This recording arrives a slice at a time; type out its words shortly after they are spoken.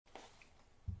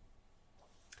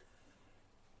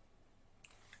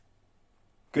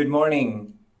Good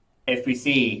morning,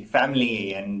 FBC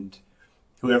family, and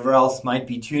whoever else might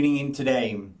be tuning in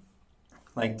today.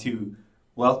 I'd like to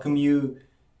welcome you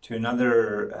to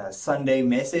another Sunday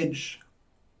message,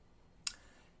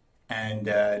 and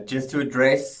just to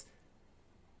address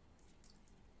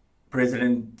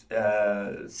President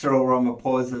Cyril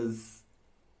Ramaphosa's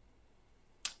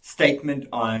statement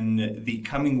on the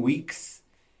coming weeks.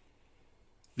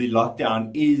 The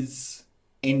lockdown is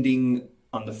ending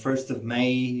on the 1st of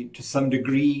May to some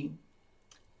degree,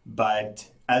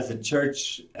 but as a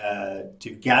church, to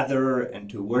gather and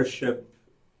to worship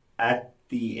at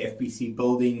the FBC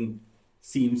building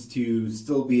seems to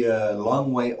still be a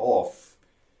long way off.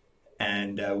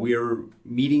 And we're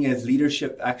meeting as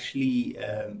leadership actually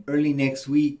early next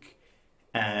week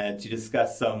to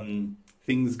discuss some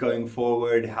things going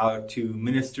forward, how to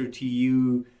minister to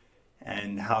you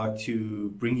and how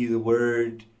to bring you the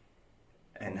word,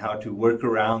 and how to work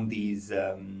around these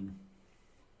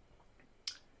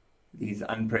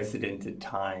unprecedented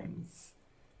times.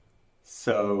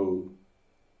 So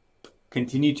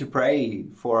continue to pray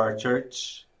for our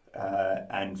church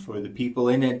and for the people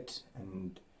in it.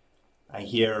 And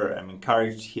I'm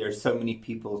encouraged to hear so many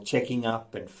people checking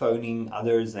up and phoning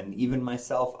others, and even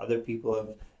myself, other people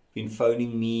have been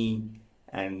phoning me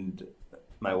and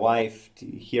my wife to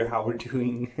hear how we're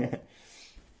doing.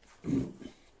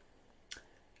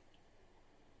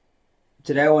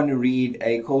 Today I want to read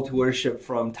a call to worship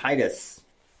from Titus.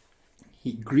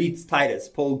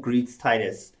 Paul greets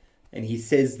Titus, and he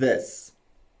says this: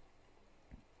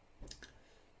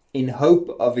 "In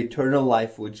hope of eternal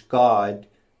life, which God,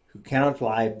 who cannot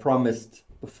lie, promised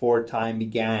before time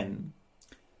began,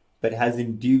 but has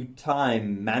in due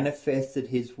time manifested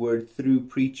his word through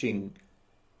preaching,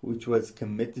 which was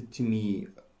committed to me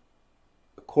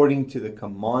according to the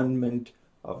commandment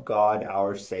of God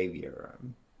our Savior."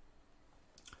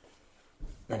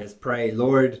 Let us pray.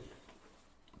 Lord,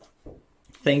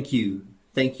 thank you.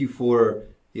 Thank you for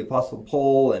the Apostle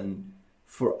Paul and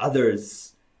for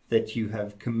others that you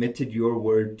have committed your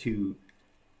word to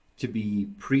be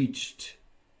preached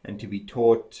and to be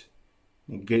taught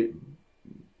in a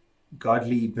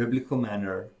godly, biblical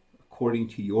manner according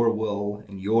to your will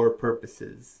and your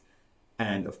purposes,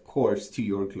 and of course to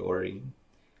your glory.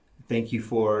 Thank you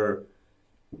for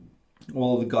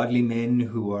all the godly men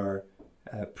who are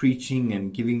preaching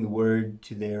and giving the word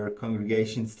to their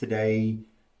congregations today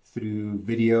through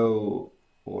video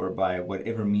or by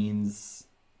whatever means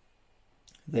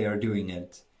they are doing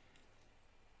it.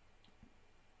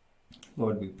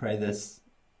 Lord, we pray this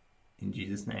in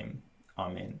Jesus' name.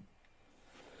 Amen.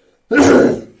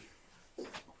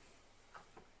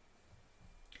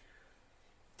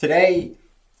 Today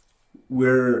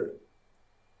we're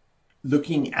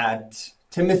looking at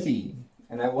Timothy,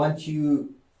 and I want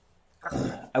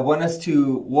us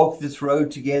to walk this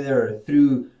road together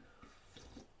through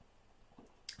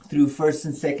 1st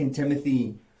and 2nd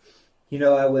Timothy. You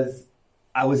know, I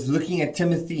was looking at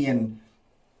Timothy, and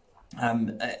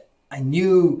I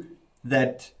knew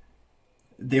that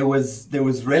there was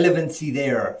relevancy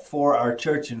there for our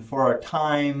church and for our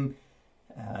time,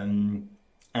 and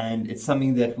it's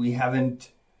something that we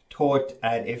haven't taught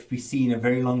at FBC in a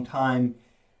very long time,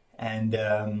 and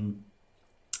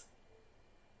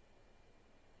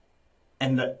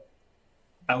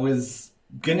I was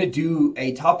gonna do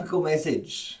a topical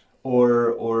message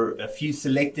or a few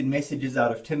selected messages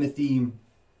out of Timothy,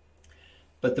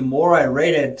 but the more I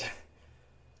read it,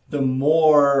 the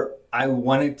more I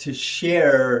wanted to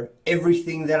share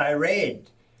everything that I read.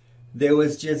 There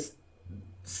was just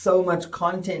so much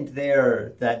content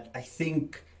there that I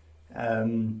think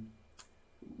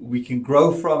we can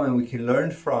grow from and we can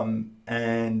learn from,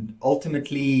 and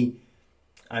ultimately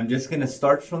I'm just going to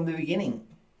start from the beginning.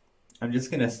 I'm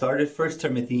just going to start at 1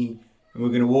 Timothy, and we're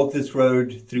going to walk this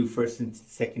road through 1st and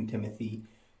 2nd Timothy.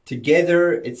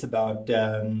 Together, it's about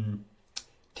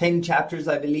 10 chapters,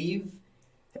 I believe.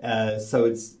 So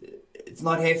it's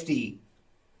not hefty,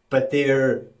 but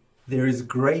there is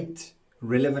great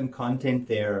relevant content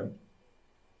there.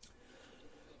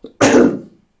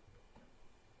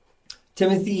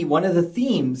 Timothy, one of the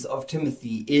themes of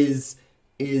Timothy is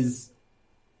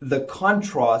the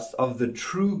contrast of the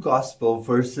true gospel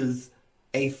versus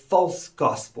a false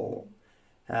gospel,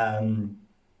 and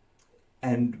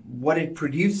what it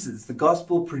produces. The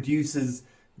gospel produces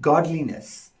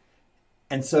godliness,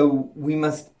 and so we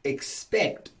must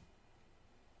expect,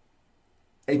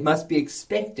 it must be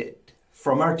expected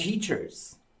from our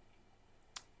teachers.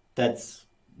 That's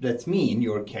me in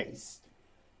your case,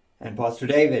 and Pastor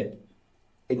David.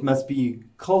 It must be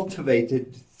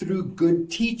cultivated through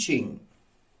good teaching.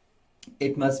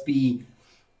 It must be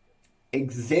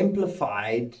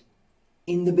exemplified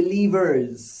in the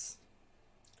believers.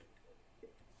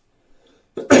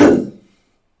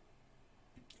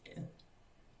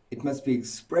 It must be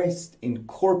expressed in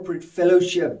corporate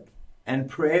fellowship and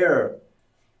prayer.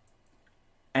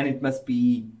 And it must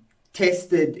be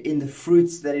tested in the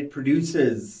fruits that it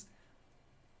produces.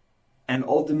 And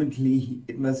ultimately,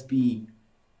 it must be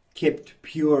kept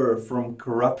pure from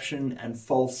corruption and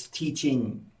false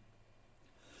teaching.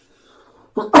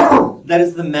 That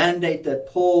is the mandate that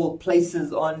Paul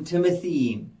places on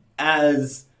Timothy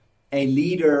as a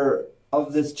leader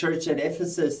of this church at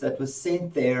Ephesus that was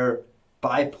sent there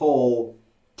by Paul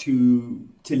to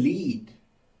lead,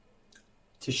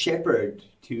 to shepherd,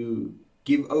 to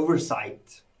give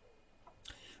oversight.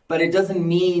 But it doesn't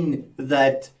mean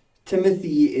that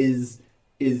Timothy is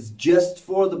just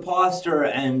for the pastor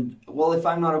and, well, if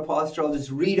I'm not a pastor, I'll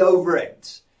just read over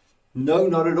it. No,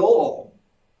 not at all.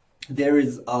 There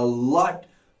is a lot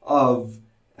of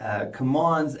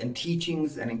commands and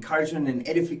teachings and encouragement and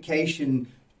edification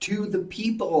to the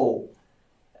people.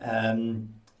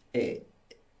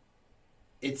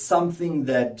 It's something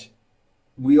that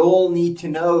we all need to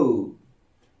know.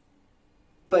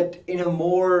 But in a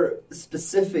more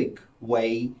specific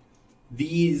way,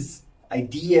 these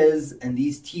ideas and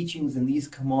these teachings and these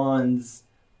commands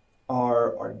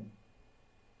are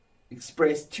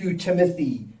expressed to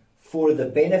Timothy for the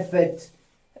benefit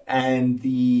and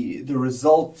the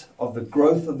result of the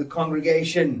growth of the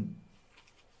congregation.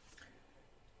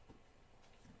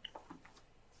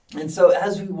 And so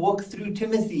as we walk through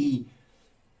Timothy,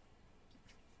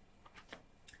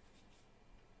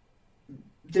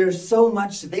 there's so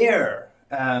much there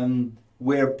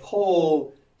where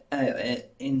Paul,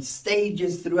 in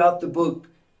stages throughout the book,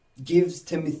 gives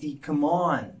Timothy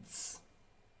commands.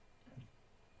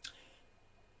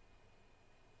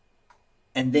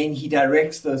 And then he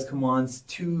directs those commands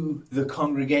to the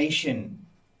congregation.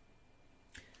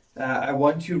 I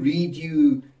want to read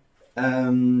you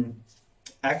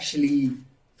actually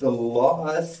the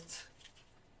last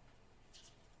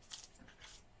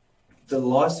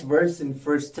verse in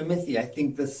 1 Timothy. I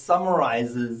think this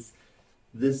summarizes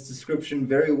this description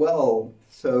very well.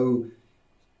 So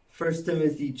 1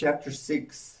 Timothy chapter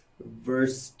 6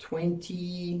 verse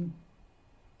 20,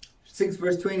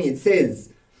 it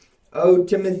says, O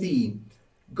Timothy,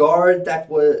 guard that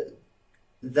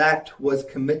was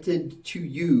committed to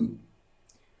you.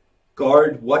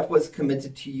 Guard what was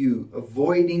committed to you,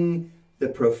 avoiding the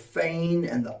profane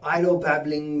and the idle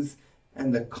babblings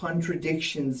and the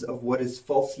contradictions of what is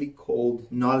falsely called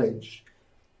knowledge.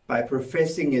 By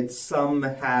professing it, some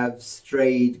have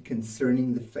strayed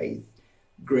concerning the faith.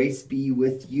 Grace be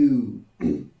with you.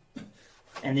 And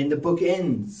then the book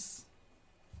ends.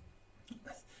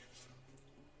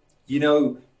 You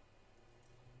know,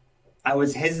 I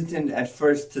was hesitant at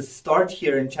first to start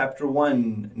here in chapter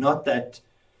 1. Not that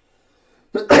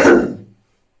it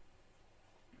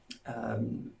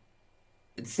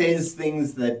says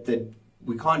things that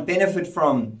we can't benefit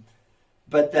from,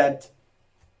 but that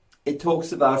it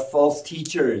talks about false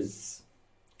teachers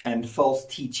and false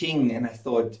teaching. And I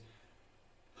thought,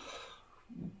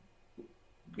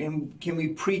 can we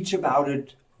preach about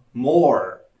it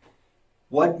more?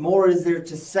 What more is there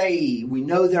to say? We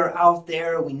know they're out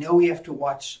there. We know we have to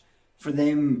watch for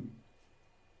them.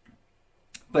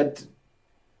 But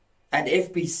at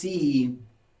FBC,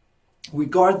 we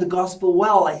guard the gospel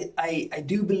well. I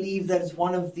do believe that is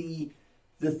one of the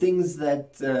things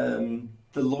that the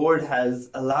Lord has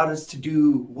allowed us to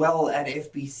do well at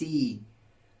FBC.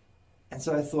 And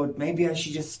so I thought maybe I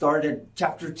should just start at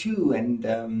chapter 2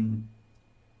 and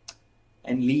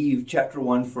leave chapter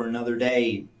 1 for another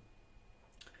day.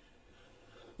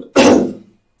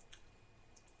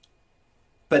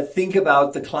 But think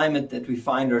about the climate that we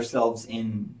find ourselves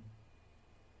in.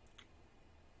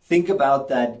 Think about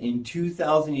that in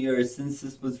 2,000 years since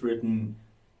this was written,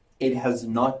 it has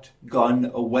not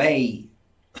gone away.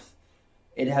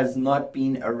 It has not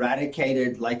been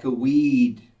eradicated like a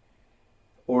weed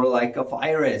or like a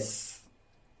virus,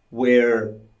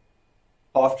 where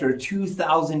after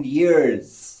 2,000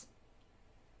 years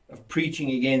of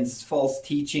preaching against false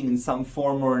teaching in some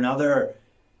form or another,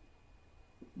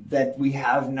 that we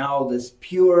have now this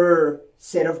pure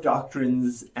set of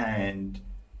doctrines, and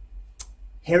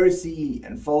heresy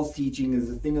and false teaching is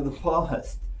a thing of the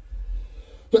past.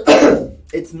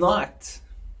 It's not.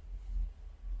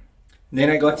 And then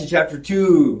I got to chapter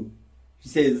 2. He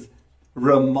says,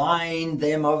 remind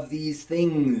them of these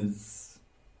things.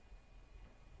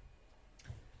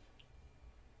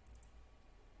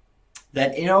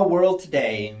 That in our world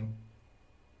today,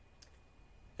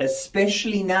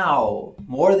 especially now,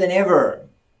 more than ever,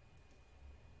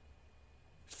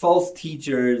 false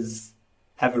teachers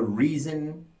have a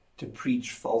reason to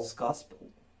preach false gospel.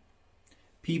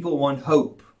 People want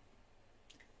hope.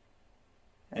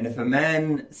 And if a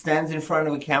man stands in front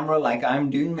of a camera like I'm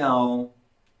doing now,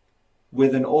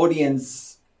 with an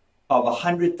audience of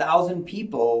 100,000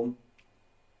 people,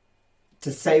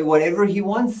 to say whatever he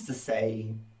wants to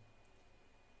say,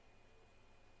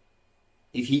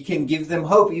 if he can give them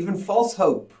hope, even false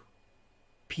hope,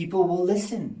 people will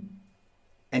listen.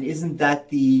 And isn't that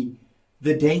the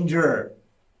danger?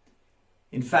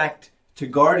 In fact, to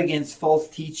guard against false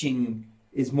teaching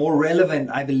is more relevant,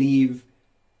 I believe,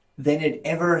 than it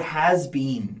ever has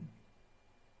been.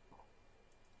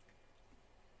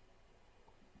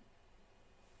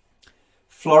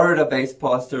 Florida-based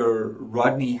pastor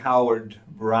Rodney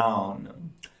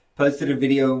Howard-Browne posted a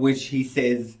video in which he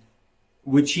says,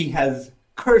 which he has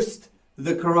cursed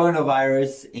the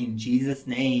coronavirus in Jesus'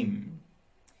 name.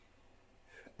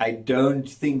 I don't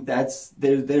think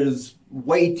there's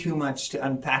way too much to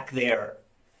unpack there.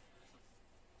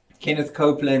 Kenneth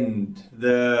Copeland,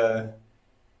 the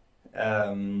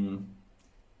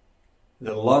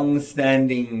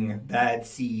long-standing bad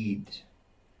seed.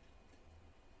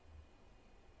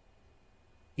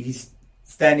 He's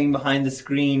standing behind the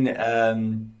screen,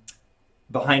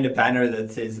 behind a banner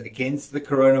that says, "Against the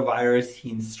coronavirus."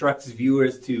 He instructs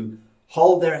viewers to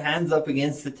hold their hands up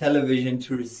against the television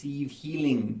to receive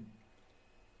healing.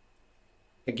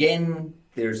 Again,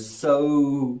 there's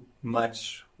so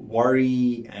much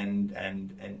worry and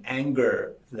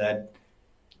anger that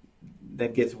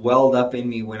gets welled up in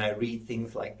me when I read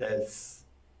things like this.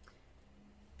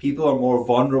 People are more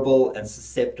vulnerable and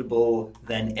susceptible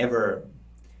than ever.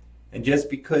 And just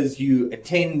because you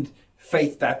attend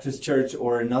Faith Baptist Church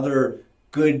or another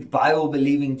good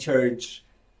Bible-believing church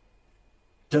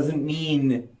doesn't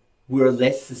mean we're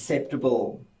less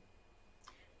susceptible.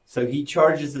 So he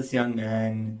charges this young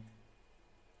man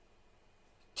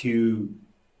to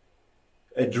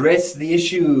address the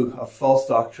issue of false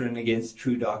doctrine against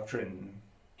true doctrine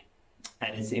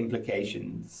and its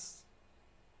implications.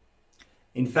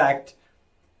 In fact,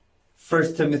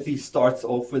 1 Timothy starts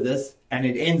off with this and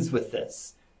it ends with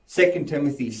this. 2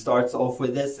 Timothy starts off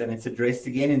with this and it's addressed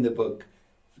again in the book.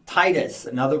 Titus,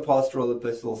 another pastoral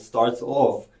epistle, starts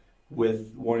off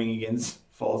with warning against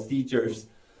false teachers.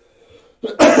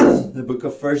 The book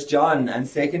of 1 John and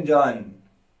 2 John.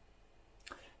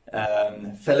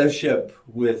 Fellowship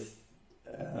with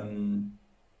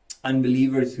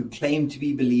unbelievers who claim to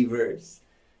be believers.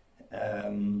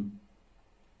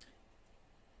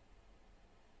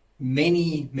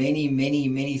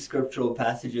 Many scriptural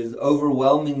passages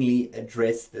overwhelmingly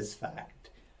address this fact.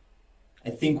 I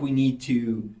think we need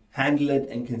to handle it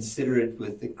and consider it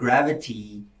with the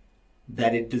gravity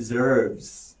that it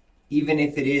deserves, even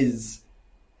if it is,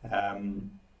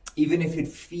 even if it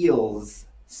feels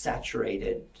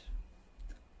saturated.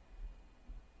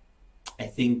 I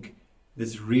think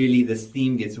this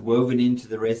theme gets woven into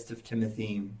the rest of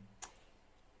Timothy.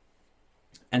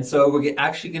 And so we're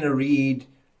actually going to read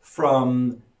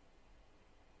from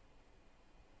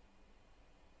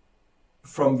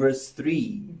verse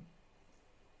 3,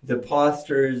 the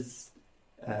pastor's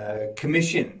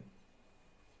commission.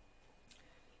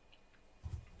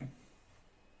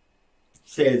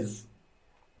 Says,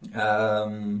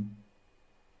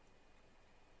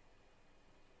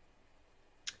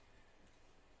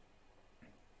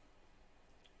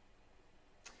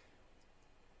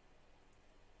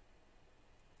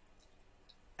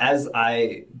 as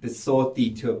I besought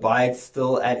thee to abide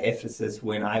still at Ephesus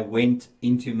when I went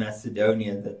into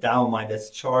Macedonia, that thou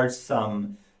mightest charge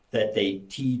some that they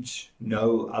teach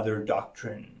no other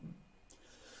doctrine.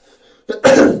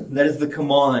 That is the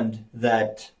command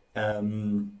that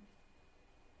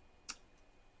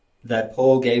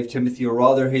Paul gave Timothy, or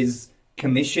rather his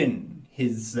commission,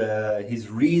 his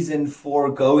reason for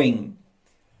going.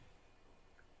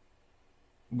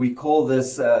 We call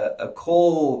this a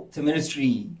call to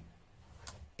ministry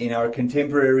in our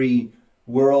contemporary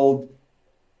world.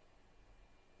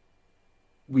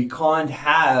 We can't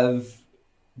have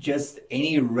just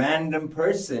any random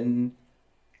person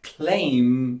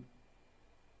claim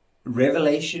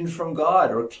revelation from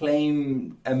God or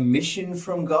claim a mission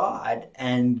from God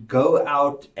and go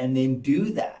out and then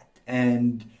do that.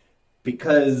 And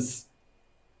because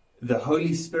the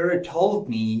Holy Spirit told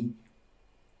me,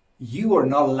 you are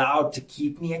not allowed to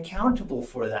keep me accountable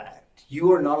for that.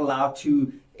 You are not allowed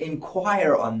to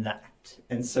inquire on that.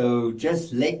 And so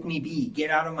just let me be,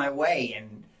 get out of my way.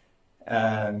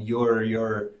 And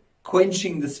your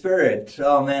quenching the spirit.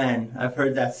 Oh man, I've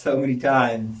heard that so many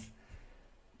times.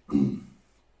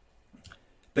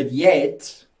 But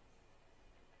yet,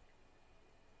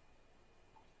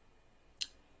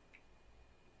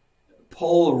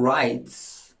 Paul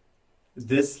writes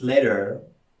this letter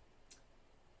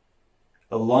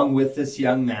along with this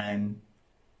young man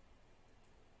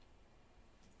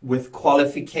with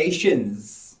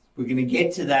qualifications. We're going to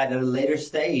get to that at a later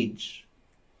stage.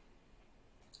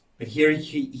 But here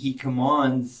he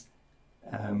commands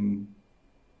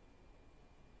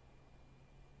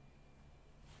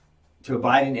to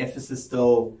abide in Ephesus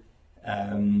still,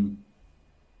 and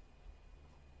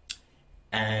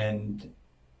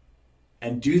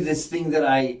do this thing that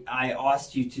I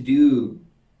asked you to do.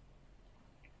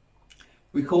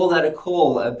 We call that a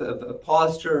call. A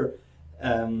pastor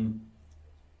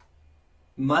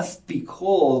must be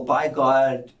called by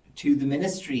God to the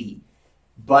ministry,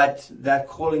 but that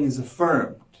calling is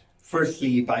affirmed,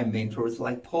 firstly, by mentors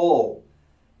like Paul.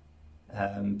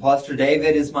 Pastor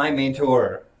David is my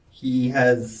mentor. He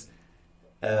has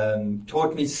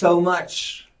taught me so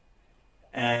much,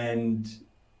 and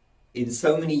in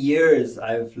so many years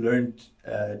I've learned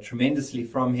tremendously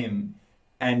from him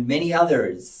and many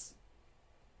others.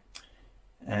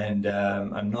 And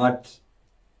I'm not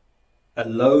a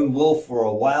lone wolf or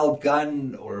a wild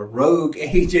gun or a rogue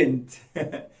agent.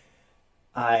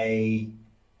 I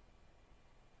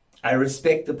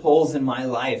respect the Pauls in my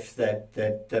life that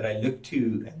I look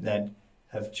to and that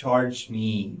have charged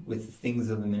me with the things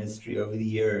of the ministry over the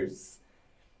years.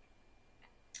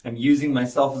 I'm using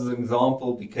myself as an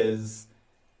example because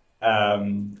I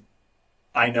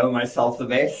know myself the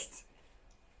best.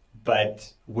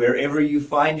 But wherever you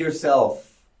find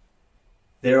yourself,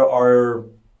 there are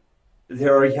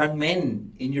young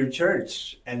men in your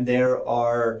church, and there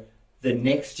are the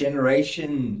next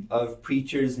generation of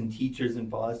preachers and teachers and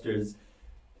pastors,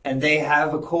 and they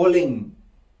have a calling.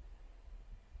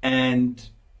 And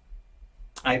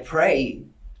I pray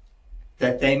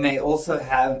that they may also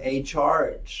have a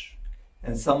charge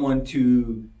and someone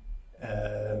to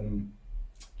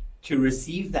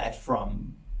receive that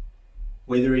from,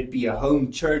 whether it be a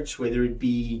home church, whether it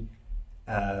be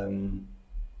a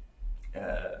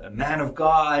man of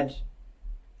God,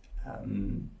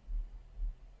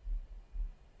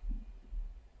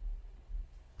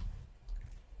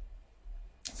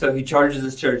 so he charges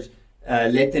his church,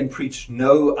 let them preach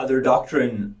no other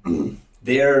doctrine.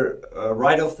 There,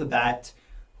 right off the bat,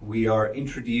 we are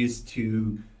introduced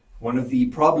to one of the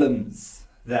problems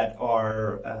that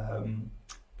are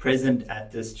present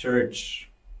at this church.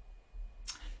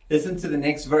 Listen to the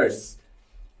next verse.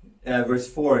 Verse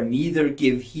 4, neither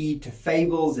give heed to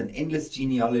fables and endless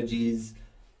genealogies,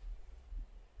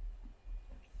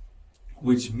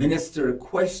 which minister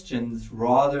questions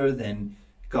rather than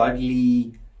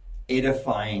godly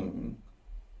edifying,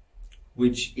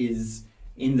 which is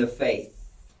in the faith.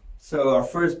 So our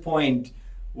first point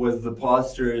was the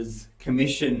pastor's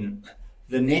commission.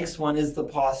 The next one is the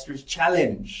pastor's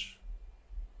challenge.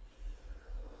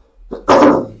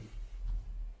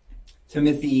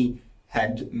 Timothy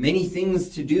had many things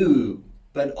to do,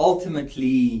 but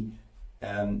ultimately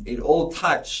it all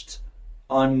touched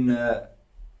on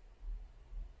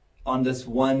this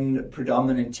one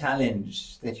predominant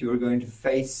challenge, that you are going to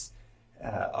face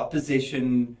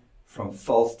opposition from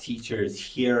false teachers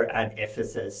here at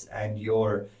Ephesus, and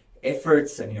your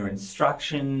efforts and your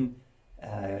instruction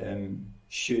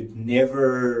should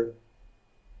never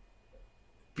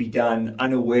be done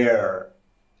unaware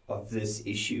of this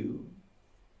issue.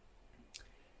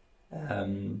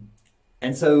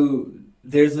 And so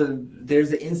there's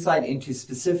an insight into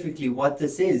specifically what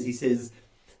this is. He says,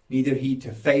 neither heed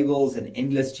to fables and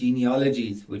endless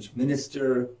genealogies, which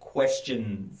minister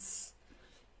questions.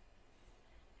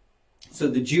 So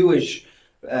the Jewish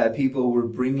people were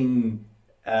bringing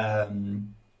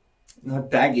not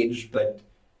baggage, but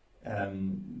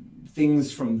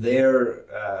things from their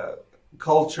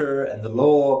culture and the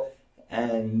law,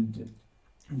 and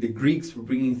the Greeks were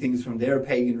bringing things from their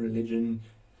pagan religion.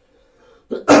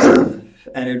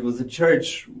 And it was a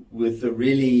church with a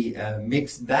really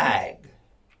mixed bag.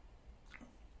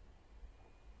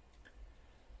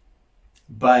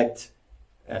 But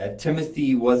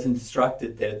Timothy was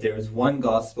instructed that there is one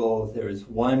gospel, there is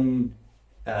one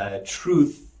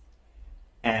truth,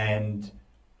 and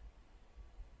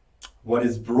what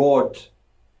is brought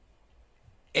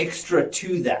extra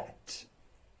to that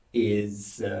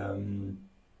is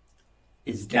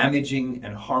damaging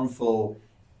and harmful,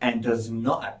 and does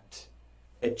not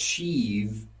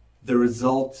achieve the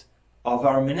result of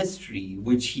our ministry,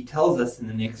 which he tells us in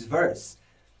the next verse.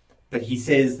 But he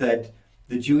says that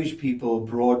the Jewish people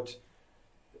brought,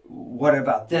 what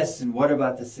about this, and what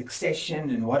about the succession,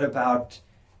 and what about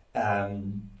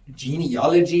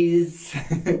genealogies?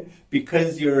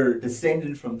 Because you're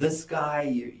descended from this guy,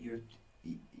 you're.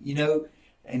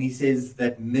 And he says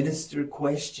that minister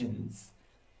questions,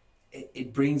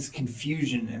 it brings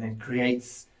confusion, and it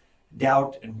creates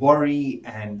doubt and worry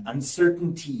and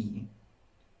uncertainty.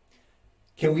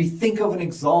 Can we think of an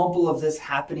example of this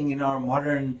happening in our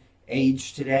modern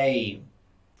age today?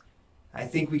 I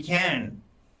think we can.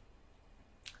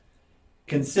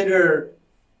 Consider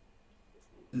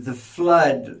the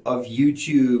flood of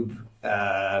YouTube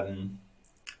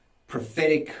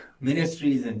prophetic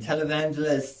ministries and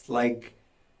televangelists like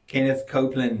Kenneth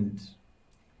Copeland.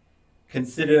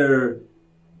 Consider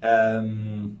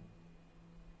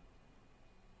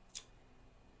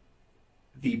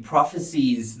the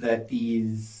prophecies that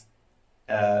these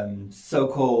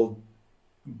so-called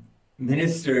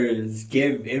ministers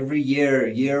give every year,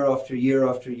 year after year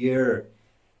after year.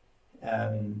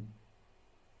 And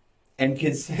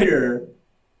consider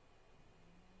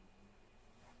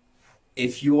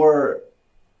if your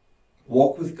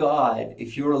walk with God,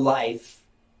 if your life,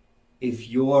 if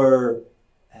your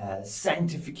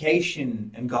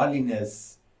sanctification and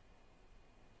godliness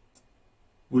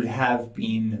would have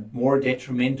been more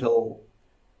detrimental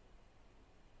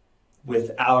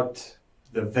without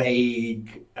the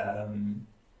vague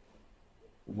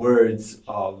words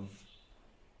of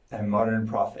a modern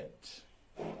prophet.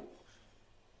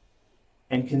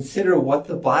 And consider what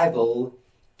the Bible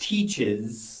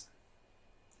teaches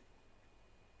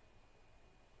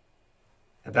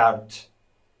about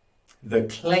the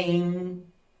claim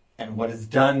and what is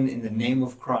done in the name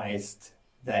of Christ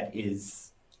that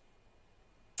is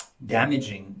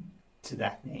damaging to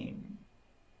that name.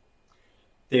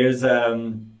 There's a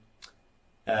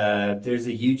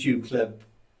YouTube clip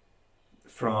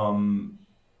from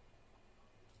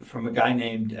a guy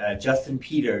named Justin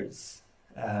Peters.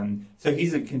 So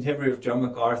he's a contemporary of John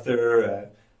MacArthur,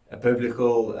 a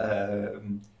biblical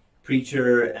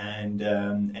preacher,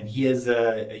 and he has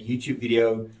a YouTube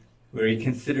video where he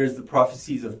considers the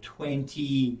prophecies of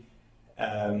 20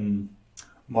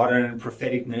 modern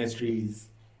prophetic ministries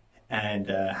and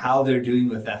how they're doing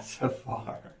with that so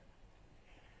far.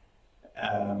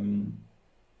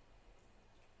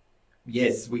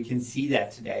 Yes, we can see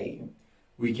that today.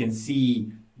 We can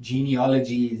see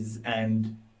genealogies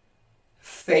and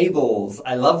fables,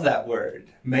 I love that word,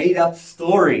 made up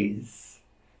stories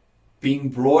being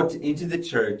brought into the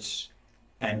church,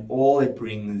 and all it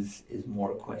brings is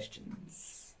more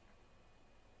questions.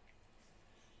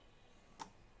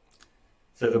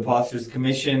 So the pastor's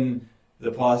commission,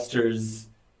 the pastor's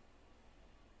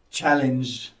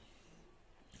challenge,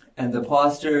 and the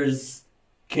pastor's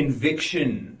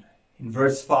conviction in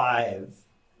verse 5.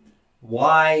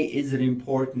 Why is it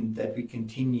important that we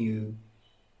continue?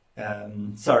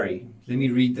 Let me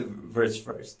read the verse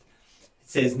first. It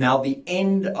says, "Now the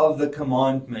end of the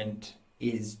commandment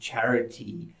is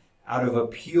charity, out of a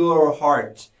pure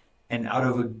heart and out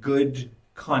of a good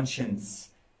conscience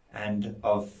and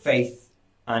of faith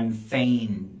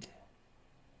unfeigned."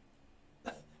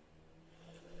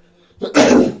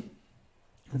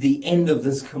 The end of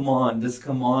this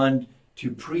command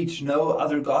to preach no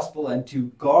other gospel and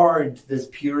to guard this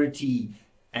purity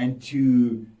and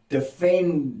to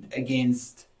defend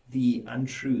against the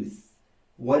untruth.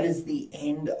 What is the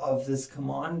end of this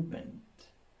commandment?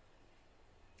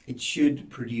 It should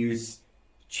produce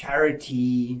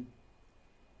charity.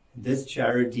 This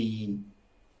charity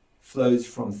flows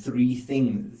from three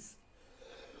things.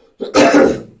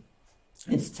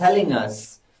 It's telling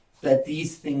us that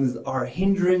these things are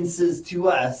hindrances to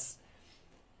us.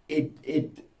 It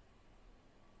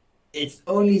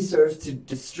only serves to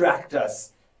distract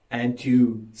us and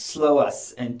to slow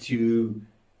us and to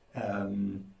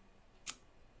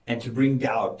bring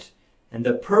doubt. And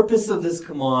the purpose of this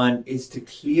command is to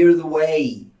clear the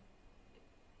way.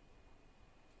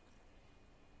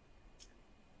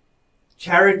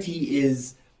 Charity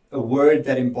is a word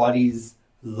that embodies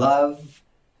love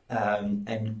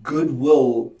and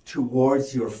goodwill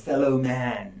towards your fellow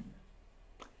man.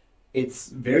 It's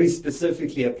very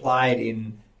specifically applied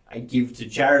in I give to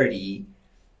charity,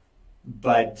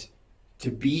 but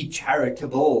to be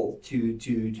charitable,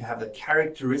 to have a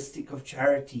characteristic of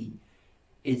charity,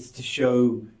 is to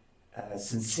show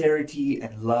sincerity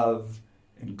and love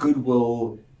and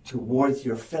goodwill towards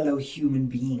your fellow human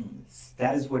beings.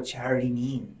 That is what charity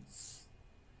means.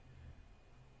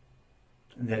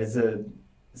 And that is a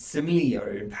simile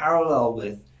or in parallel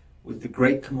with the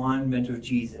great commandment of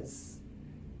Jesus,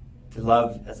 to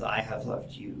love as I have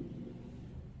loved you.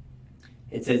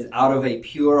 It says, out of a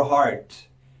pure heart.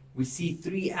 We see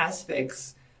three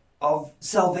aspects of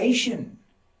salvation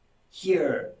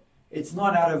here. It's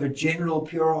not out of a general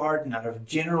pure heart, not out of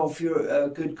general pure,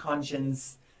 good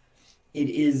conscience. It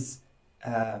is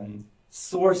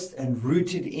sourced and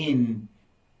rooted in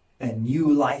a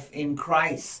new life in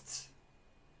Christ.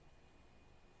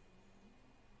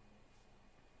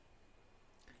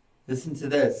 Listen to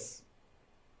this.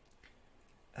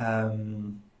 Let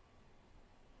me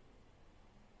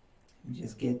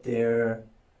just get there.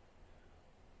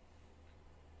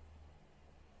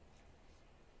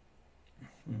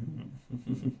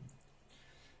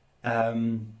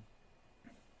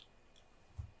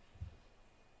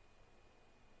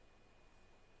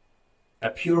 A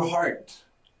pure heart.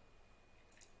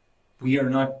 We are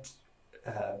not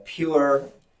pure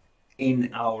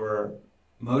in our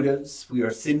motives. We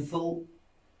are sinful.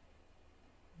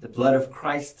 The blood of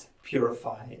Christ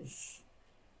purifies.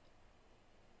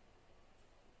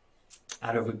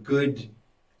 Out of a good,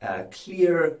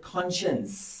 clear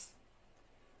conscience,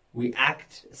 we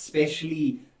act,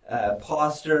 especially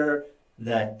pastor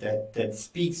that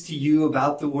speaks to you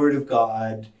about the Word of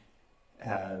God,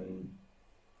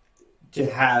 to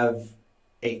have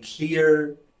a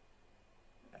clear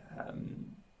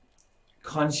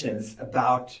conscience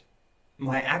about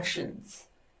my actions.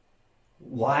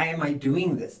 Why am I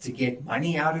doing this? To get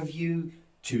money out of you,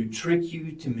 to trick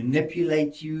you, to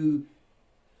manipulate you,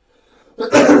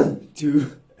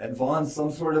 to advance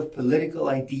some sort of political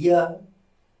idea?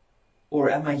 Or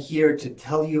am I here to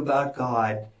tell you about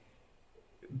God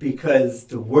because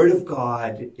the Word of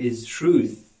God is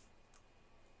truth?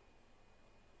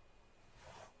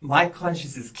 My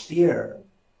conscience is clear.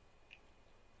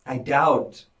 I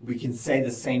doubt we can say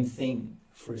the same thing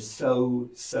for so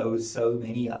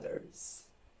many others.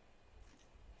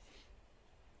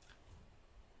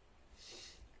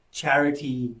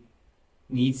 Charity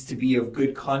needs to be of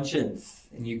good conscience,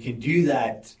 and you can do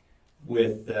that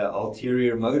with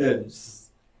ulterior motives.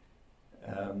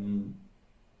 And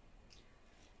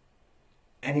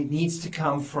it needs to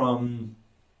come from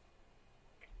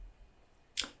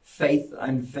faith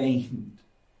unfeigned.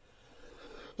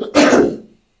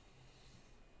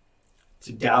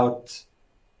 To doubt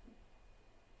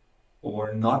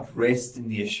or not rest in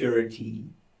the assurity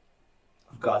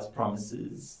of God's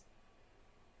promises.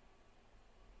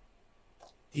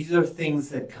 These are things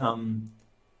that come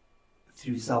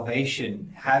through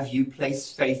salvation. Have you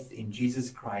placed faith in Jesus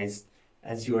Christ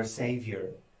as your Savior?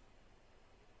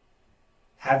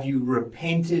 Have you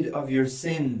repented of your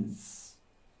sins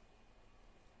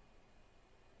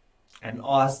and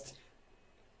asked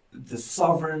the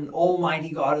sovereign, almighty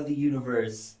God of the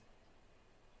universe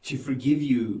to forgive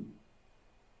you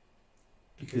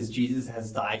because Jesus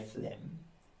has died for them,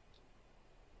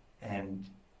 and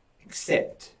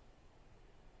accept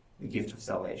the gift of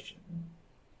salvation?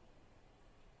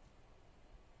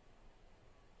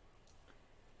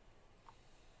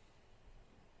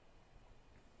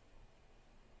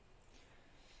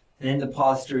 And then the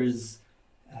pastor's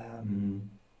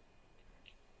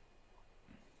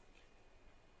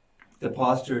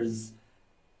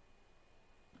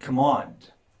command.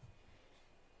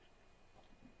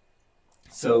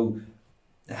 So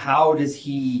how does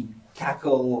he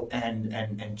tackle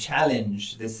and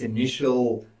challenge this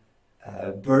initial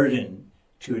burden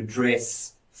to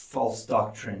address false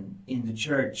doctrine in the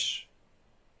church?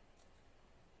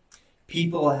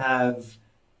 People have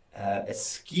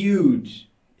skewed,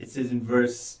 it says in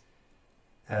verse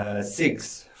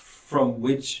 6, from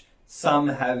which some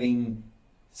having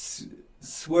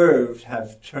swerved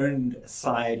have turned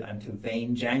aside unto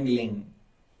vain jangling.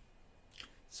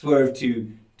 Swerve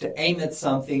to aim at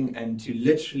something and to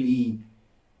literally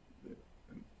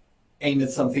aim at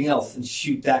something else and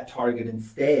shoot that target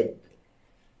instead.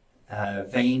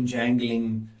 Vain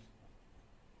jangling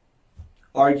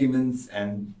arguments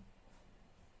and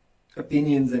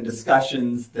opinions and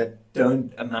discussions that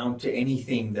don't amount to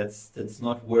anything, that's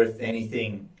not worth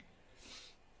anything.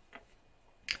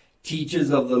 Teachers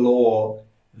of the law,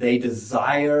 they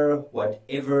desire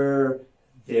whatever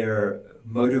their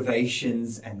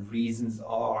motivations and reasons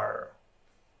are.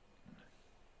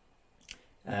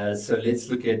 So let's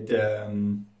look at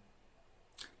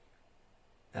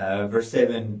verse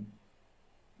 7.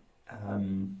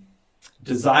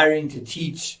 Desiring to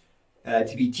teach,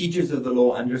 to be teachers of the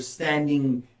law,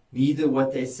 understanding neither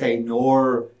what they say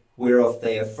nor whereof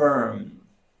they affirm.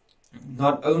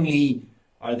 Not only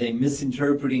are they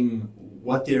misinterpreting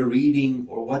what they're reading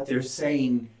or what they're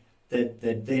saying, that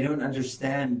they don't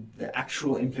understand the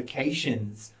actual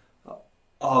implications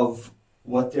of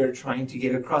what they're trying to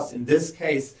get across. In this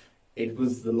case, it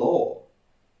was the law.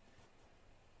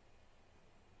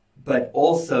 but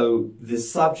also the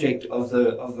subject of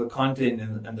the content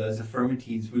and those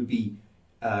affirmatives would be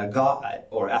God,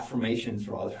 or affirmations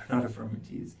rather, not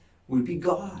affirmatives, would be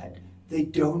God. They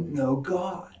don't know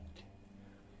God.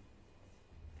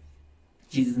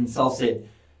 Jesus himself said,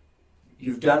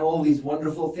 "You've done all these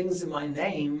wonderful things in my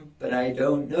name, but I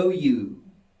don't know you."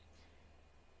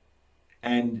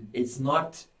 And it's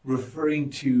not referring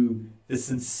to the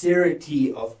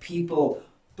sincerity of people,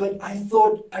 but I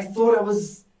thought I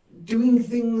was doing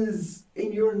things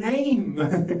in your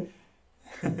name.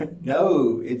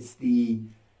 No, it's the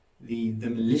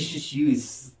malicious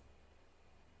use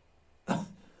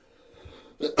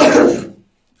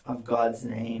of God's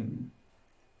name.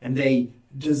 And they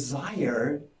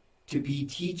desire to be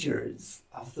teachers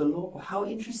of the law. How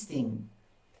interesting.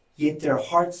 Yet their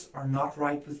hearts are not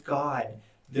right with God.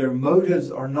 Their motives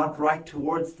are not right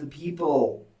towards the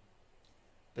people.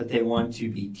 But they want to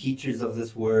be teachers of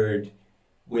this word,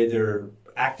 whether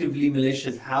actively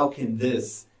malicious. How can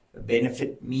this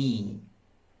benefit me?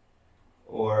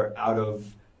 Or out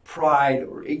of pride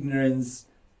or ignorance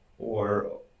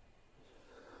or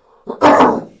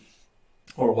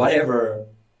whatever,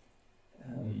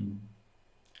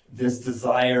 this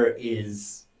desire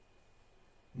is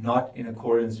not in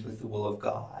accordance with the will of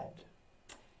God.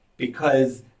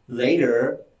 Because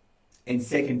later in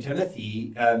 2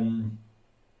 Timothy, in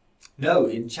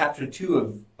chapter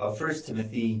 2 of 1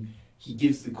 Timothy, he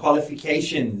gives the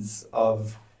qualifications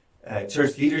of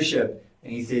church leadership.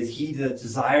 And he says, "He that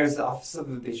desires the office of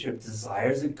a bishop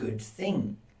desires a good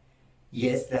thing."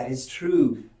 Yes, that is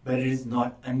true, but it is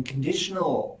not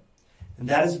unconditional. And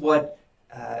that is what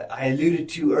I alluded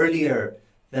to earlier,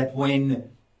 that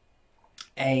when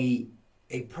a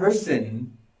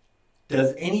person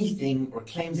does anything or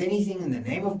claims anything in the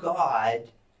name of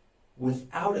God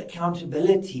without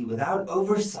accountability, without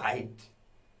oversight,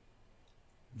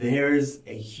 there's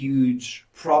a huge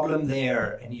problem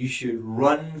there, and you should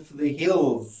run for the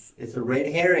hills. It's a red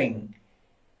herring.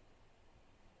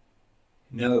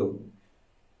 No.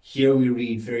 Here we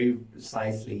read very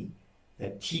precisely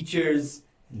that teachers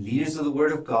and leaders of the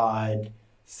Word of God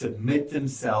submit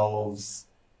themselves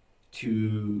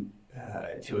to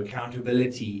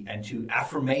accountability and to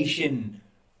affirmation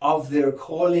of their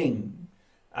calling.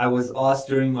 I was asked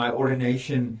during my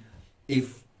ordination,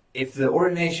 if the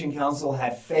ordination council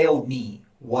had failed me,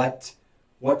 what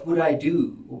would I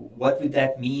do? What would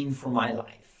that mean for my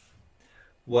life?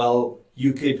 Well,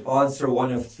 you could answer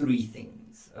one of three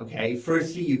things. Okay,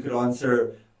 firstly, you could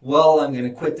answer, well, I'm going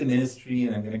to quit the ministry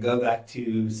and I'm going to go back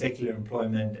to secular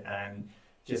employment and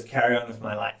just carry on with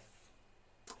my life.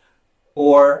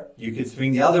 Or you could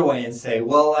swing the other way and say,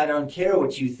 well, I don't care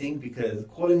what you think because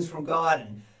calling's from God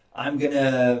and I'm going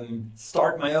to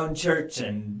start my own church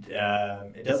and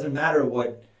it doesn't matter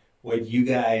what you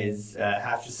guys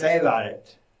have to say about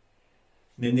it.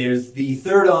 And then there's the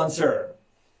third answer,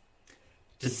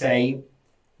 to say,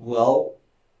 well,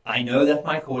 I know that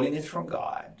my calling is from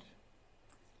God,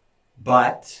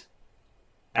 but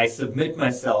I submit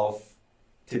myself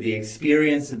to the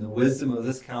experience and the wisdom of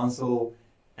this council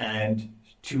and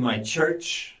to my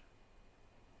church,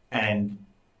 and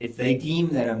if they deem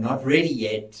that I'm not ready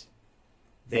yet,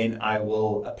 then I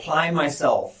will apply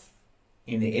myself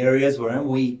in the areas where I'm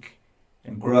weak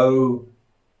and grow,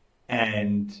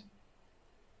 and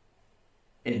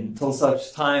until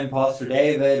such time Pastor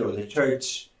David or the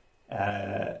church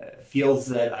feels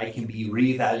that I can be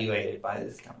reevaluated by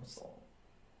this council.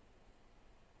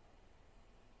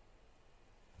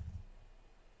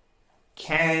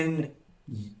 Can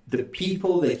the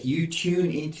people that you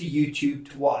tune into YouTube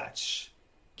to watch,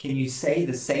 can you say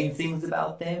the same things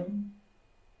about them?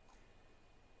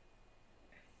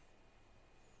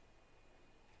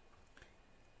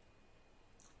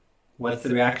 What's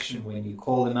the reaction when you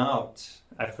call them out?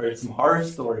 I've heard some horror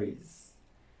stories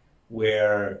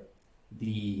where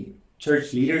the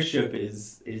church leadership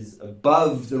is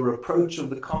above the reproach of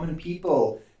the common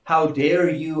people. How dare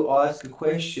you ask a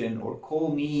question or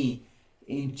call me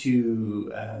into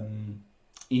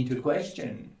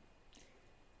question?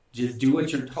 Just do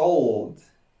what you're told.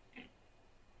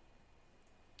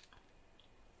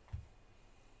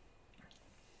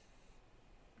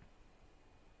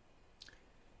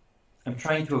 I'm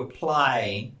trying to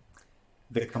apply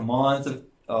the commands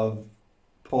of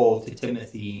Paul to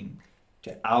Timothy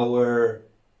to our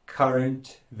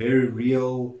current, very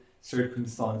real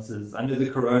circumstances. Under the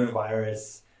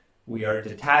coronavirus, we are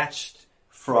detached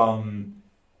from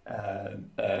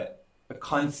a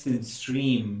constant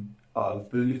stream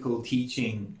of biblical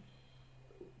teaching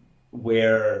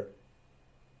where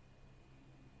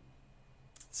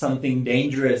something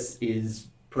dangerous is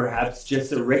perhaps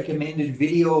just a recommended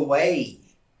video away,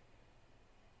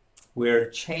 where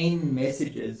chain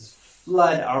messages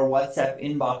flood our WhatsApp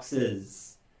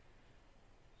inboxes.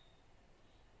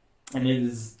 And it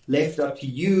is left up to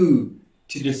you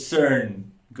to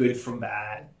discern good from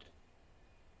bad.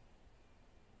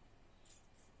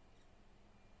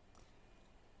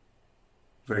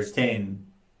 Verse 10.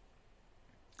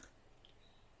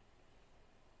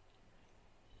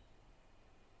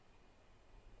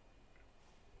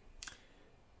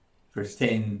 Verse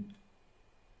 10,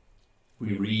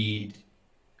 we read,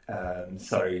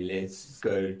 let's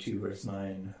go to verse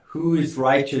 9. Who is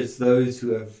righteous? Those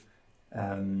who have,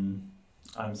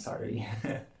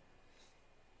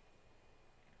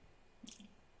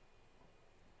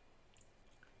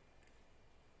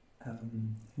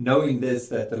 knowing this,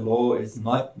 that the law is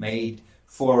not made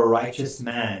for a righteous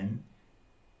man,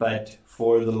 but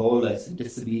for the lawless and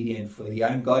disobedient, for the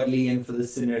ungodly and for the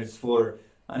sinners, for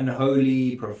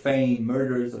unholy, profane,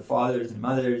 murderers of fathers and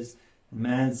mothers,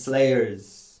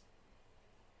 manslayers,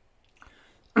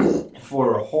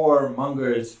 for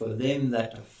whoremongers, for them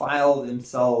that defile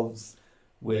themselves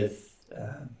with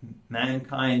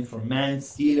mankind, for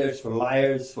man-stealers, for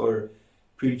liars, for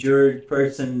perjured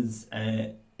persons,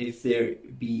 and if there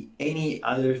be any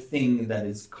other thing that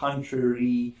is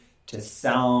contrary to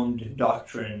sound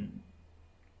doctrine.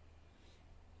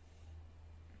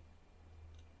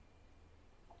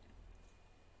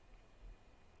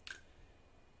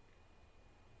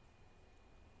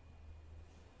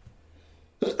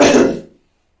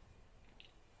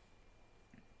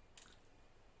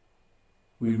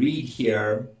 We read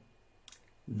here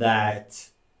that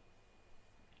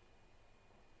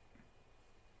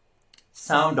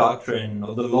sound doctrine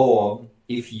of the law,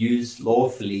 if used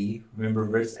lawfully, remember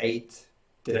verse 8,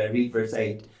 did I read verse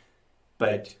 8?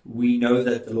 But we know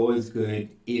that the law is good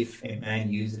if a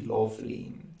man use it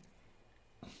lawfully.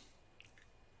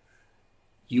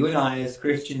 You and I as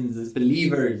Christians, as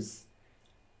believers,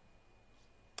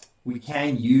 we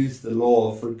can use the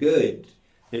law for good.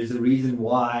 There's a reason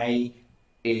why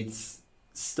it's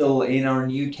still in our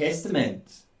New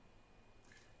Testament.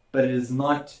 But it is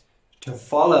not to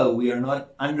follow. We are not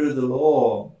under the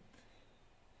law.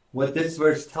 What this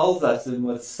verse tells us, and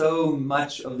what so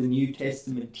much of the New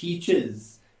Testament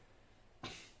teaches,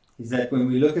 is that when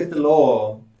we look at the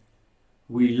law,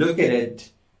 we look at it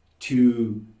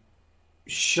to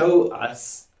show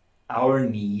us our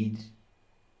need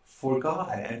for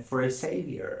God and for a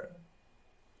Savior.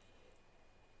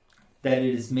 That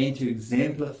it is meant to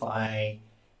exemplify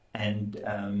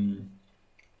and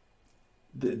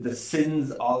the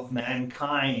sins of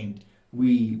mankind.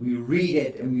 We read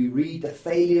it, and we read the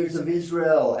failures of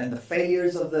Israel and the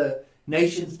failures of the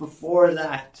nations before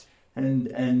that,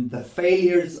 and the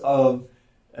failures of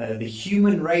the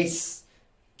human race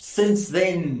since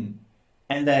then,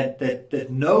 and that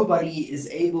nobody is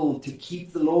able to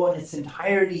keep the law in its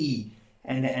entirety,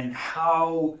 and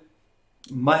how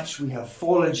much we have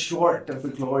fallen short of the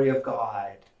glory of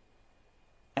God.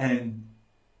 And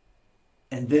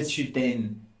this should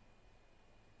then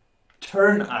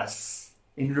turn us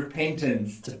in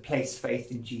repentance to place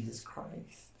faith in Jesus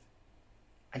Christ.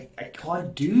 I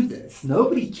can't do this.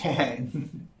 Nobody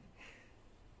can.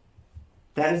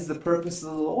 That is the purpose of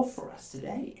the law for us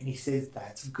today. And he says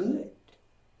that's good.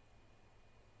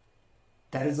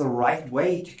 That is the right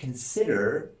way to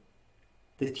consider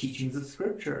the teachings of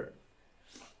Scripture.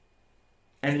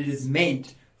 And it is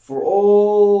meant for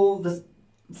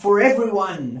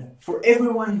everyone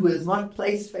who has not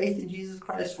placed faith in Jesus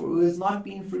Christ, for who has not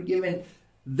been forgiven.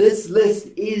 This list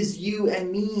is you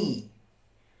and me.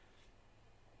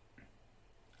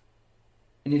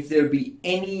 And if there be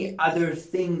any other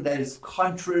thing that is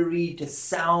contrary to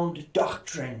sound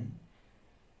doctrine,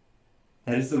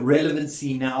 that is the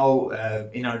relevancy now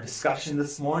in our discussion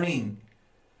this morning.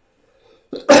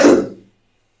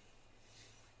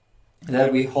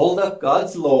 That we hold up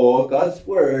God's law, God's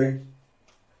word,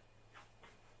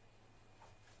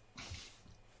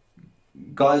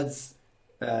 God's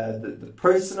the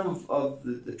person of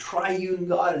the triune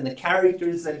God and the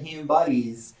characters that he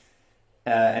embodies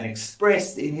and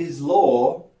expressed in his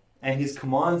law and his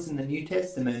commands in the New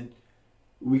Testament.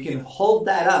 We can hold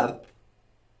that up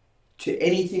to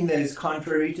anything that is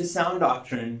contrary to sound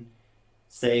doctrine,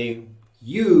 saying,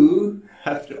 you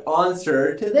have to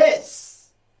answer to this.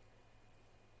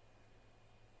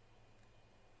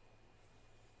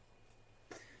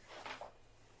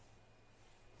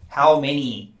 How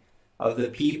many of the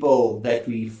people that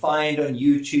we find on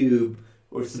YouTube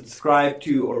or subscribe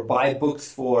to or buy books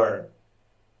for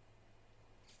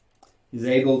is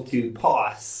able to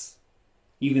pass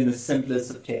even the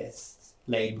simplest of tests?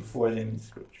 laid before them in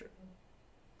Scripture.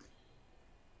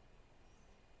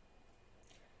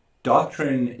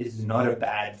 Doctrine is not a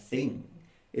bad thing.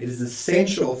 It is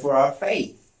essential for our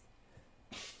faith.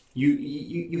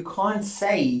 You can't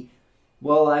say,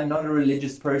 well, I'm not a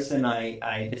religious person,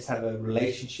 I just have a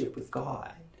relationship with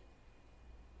God.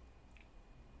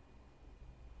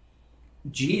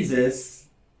 Jesus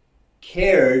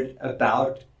cared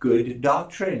about good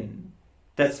doctrine.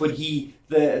 That's what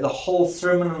the whole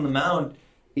Sermon on the Mount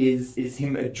is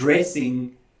him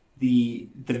addressing the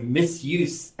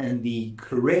misuse and the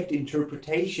correct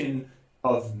interpretation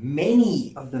of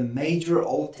many of the major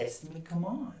Old Testament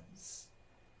commands.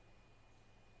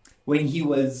 When he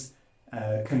was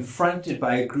confronted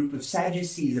by a group of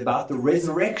Sadducees about the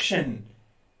resurrection,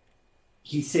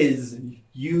 he says,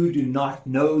 "You do not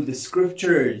know the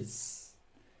Scriptures."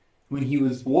 When he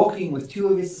was walking with two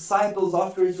of his disciples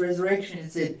after his resurrection,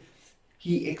 it said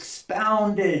he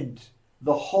expounded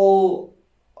the whole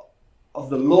of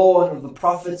the law and of the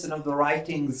prophets and of the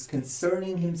writings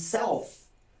concerning himself.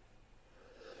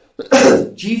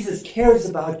 Jesus cares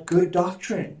about good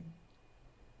doctrine.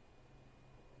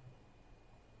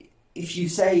 If you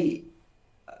say,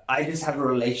 I just have a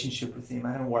relationship with him,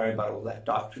 I don't worry about all that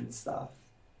doctrine stuff,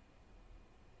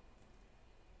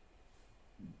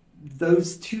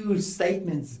 those two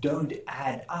statements don't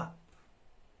add up.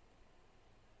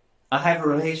 I have a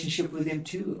relationship with him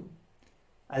too.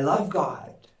 I love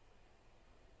God.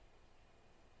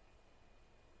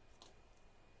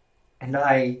 And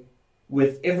I,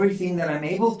 with everything that I'm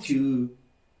able to,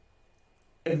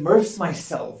 immerse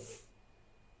myself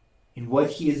in what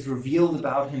he has revealed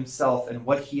about himself and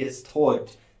what he has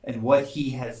taught and what he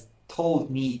has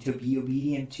told me to be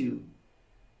obedient to.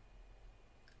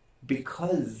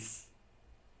 Because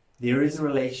there is a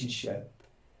relationship,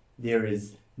 there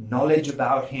is knowledge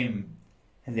about him,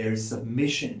 and there is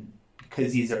submission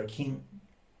because he's our king.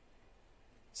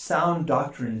 Sound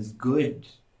doctrine is good,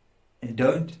 and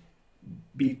don't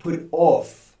be put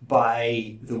off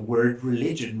by the word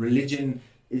religion. Religion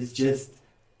is just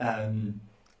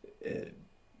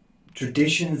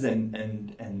traditions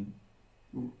and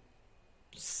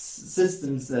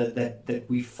systems that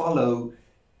we follow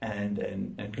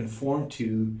and conform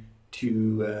to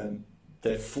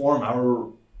that form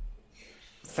our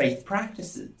faith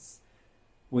practices.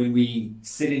 When we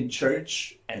sit in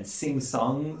church and sing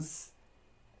songs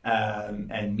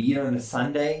and meet on a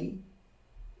Sunday,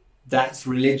 that's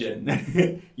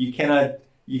religion. You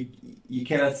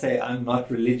cannot say I'm not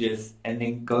religious and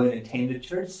then go and attend a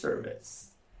church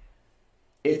service.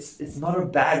 It's not a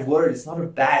bad word. It's not a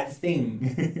bad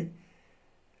thing.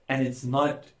 And it's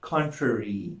not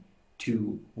contrary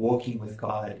to walking with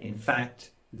God. In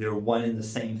fact, they're one and the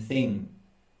same thing.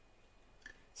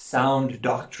 Sound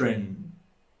doctrine.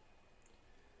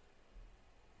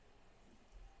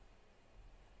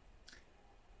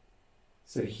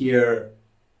 So here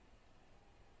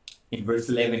in verse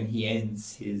 11, he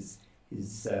ends his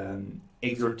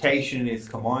exhortation, his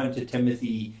command to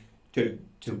Timothy to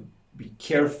be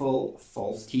careful of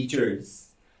false teachers,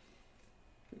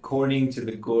 according to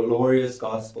the glorious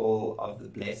gospel of the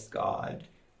blessed God,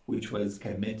 which was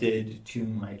committed to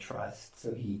my trust.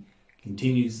 So he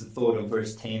continues the thought of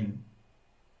verse 10.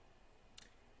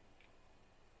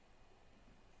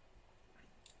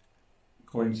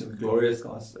 According to the glorious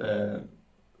gospel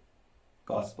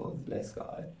of the blessed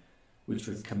God, which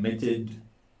was committed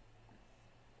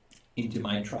into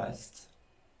my trust.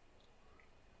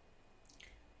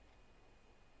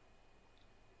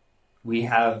 We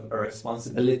have a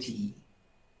responsibility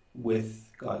with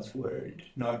God's word,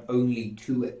 not only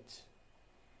to it.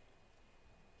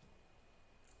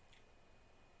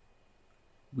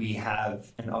 We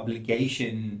have an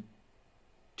obligation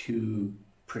to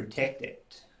protect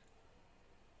it.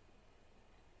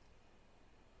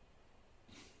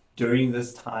 During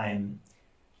this time,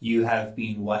 you have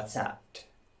been WhatsApped.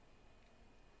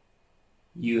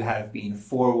 You have been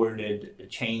forwarded a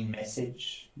chain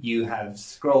message. You have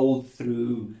scrolled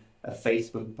through a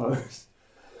Facebook post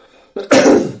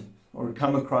or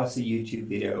come across a YouTube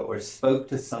video or spoke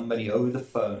to somebody over the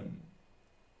phone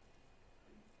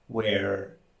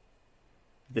where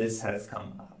this has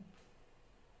come up.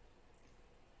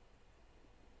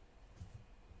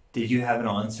 Did you have an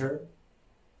answer?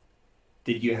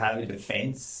 Did you have a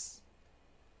defense?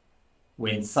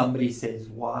 When somebody says,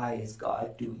 why is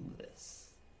God doing this?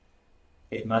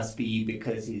 It must be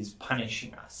because he's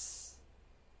punishing us.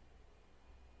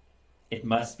 It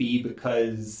must be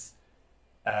because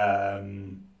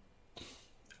of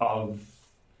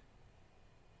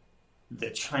the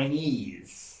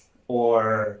Chinese,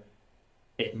 or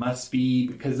it must be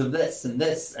because of this and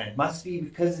this, and it must be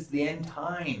because it's the end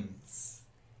times.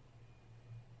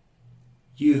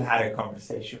 You've had a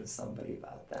conversation with somebody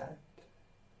about that.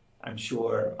 I'm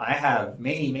sure I have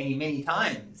many, many, many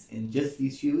times in just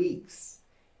these few weeks.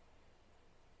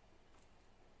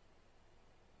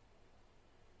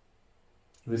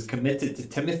 It was committed to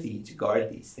Timothy to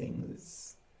guard these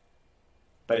things,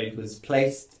 but it was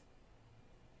placed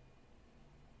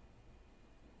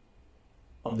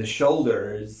on the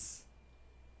shoulders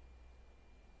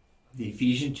of the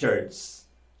Ephesian church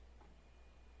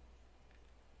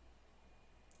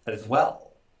as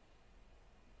well.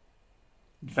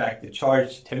 In fact, the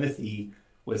charge to Timothy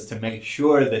was to make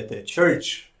sure that the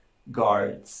church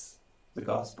guards the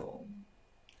gospel.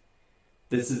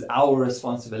 This is our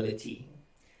responsibility,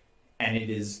 and it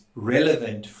is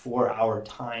relevant for our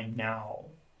time now.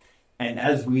 And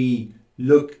as we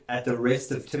look at the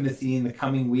rest of Timothy in the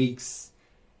coming weeks,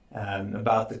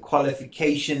 about the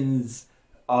qualifications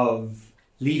of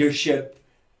leadership,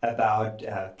 about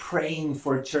praying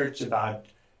for church, about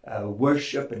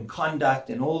worship and conduct,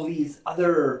 and all these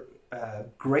other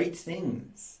great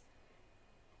things,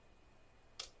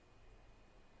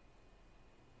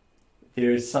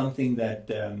 there is something that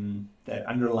that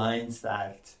underlines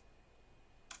that,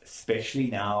 especially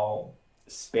now,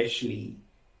 especially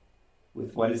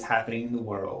with what is happening in the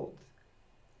world.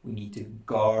 We need to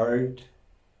guard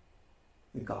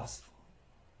the gospel.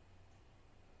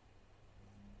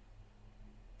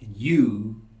 And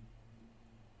you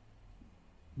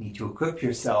need to equip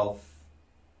yourself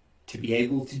to be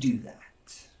able to do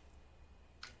that.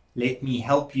 Let me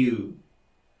help you.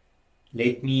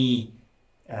 Let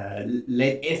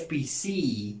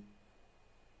FBC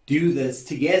do this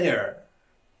together.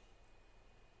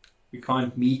 We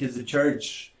can't meet as a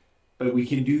church, but we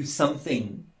can do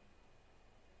something.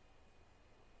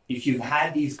 If you've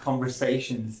had these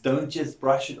conversations, don't just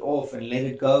brush it off and let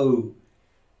it go.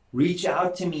 Reach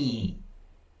out to me.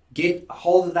 Get a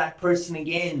hold of that person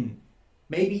again.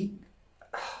 Maybe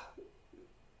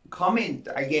comment,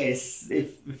 I guess,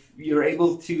 if you're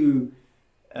able to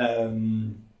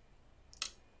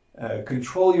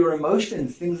control your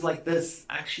emotions. Things like this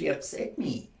actually upset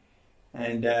me.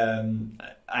 And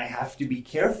I have to be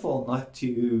careful not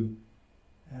to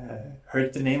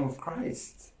hurt the name of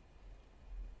Christ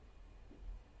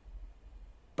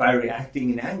by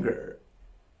reacting in anger.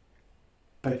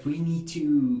 But we need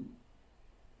to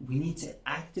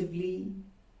actively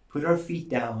put our feet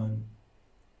down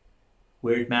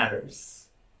where it matters.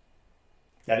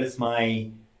 That is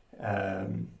my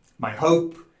my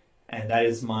hope, and that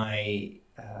is my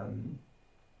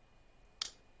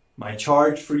my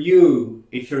charge for you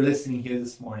if you're listening here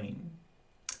this morning.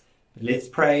 But let's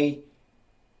pray,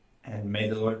 and may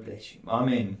the Lord bless you.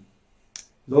 Amen.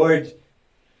 Lord,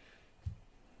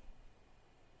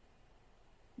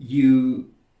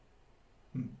 you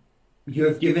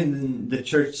have given the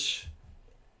church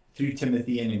through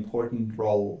Timothy an important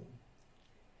role.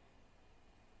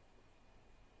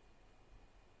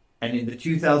 And in the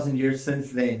 2,000 years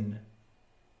since then,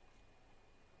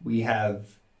 we have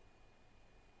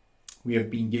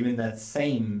been given that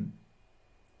same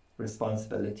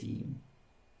responsibility.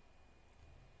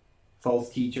 False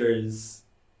teachers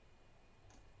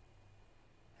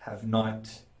have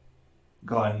not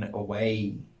gone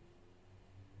away.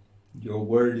 Your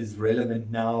word is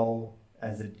relevant now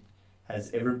as it has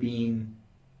ever been.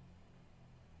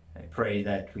 I pray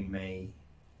that we may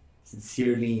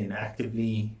sincerely and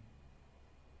actively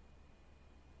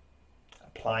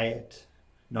apply it,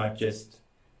 not just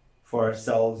for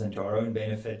ourselves and to our own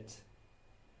benefit,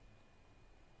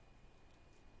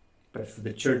 but for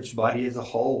the church body as a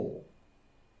whole.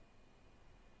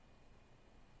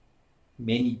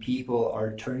 Many people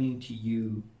are turning to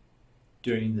you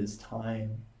during this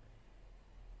time.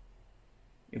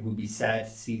 It would be sad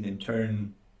to see them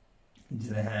turn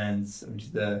into the hands, into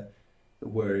the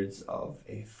words of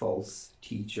a false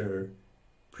teacher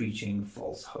preaching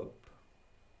false hope.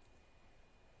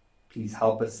 Please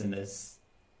help us in this.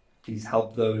 Please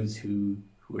help those who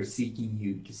are seeking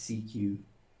you to seek you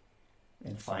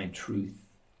and find truth.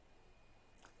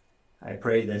 I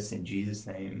pray this in Jesus'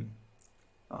 name.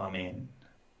 Amen.